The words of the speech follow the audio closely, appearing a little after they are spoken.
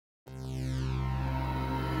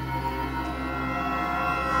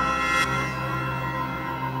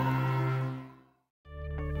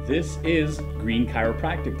This is Green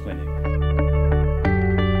Chiropractic Clinic.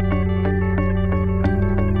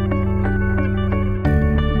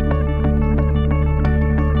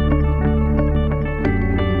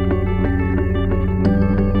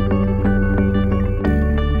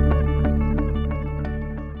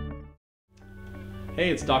 Hey,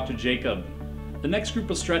 it's Dr. Jacob. The next group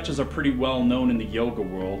of stretches are pretty well known in the yoga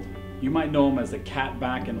world. You might know them as the cat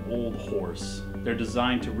back and old horse. They're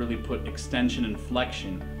designed to really put extension and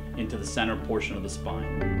flexion into the center portion of the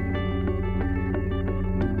spine.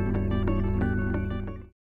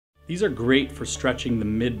 These are great for stretching the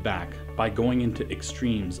mid-back by going into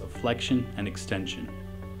extremes of flexion and extension.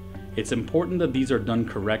 It's important that these are done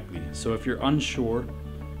correctly, so if you're unsure,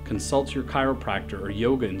 consult your chiropractor or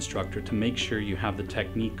yoga instructor to make sure you have the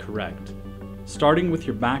technique correct. Starting with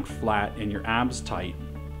your back flat and your abs tight,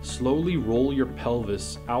 slowly roll your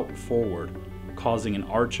pelvis out forward, causing an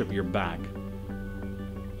arch of your back.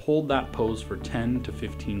 Hold that pose for 10 to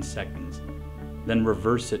 15 seconds, then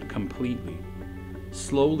reverse it completely.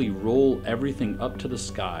 Slowly roll everything up to the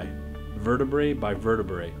sky, vertebrae by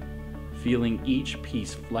vertebrae, feeling each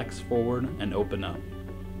piece flex forward and open up.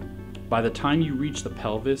 By the time you reach the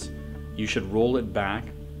pelvis, you should roll it back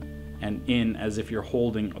and in as if you're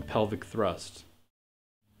holding a pelvic thrust.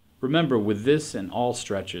 Remember, with this and all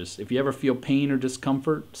stretches, if you ever feel pain or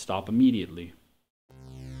discomfort, stop immediately.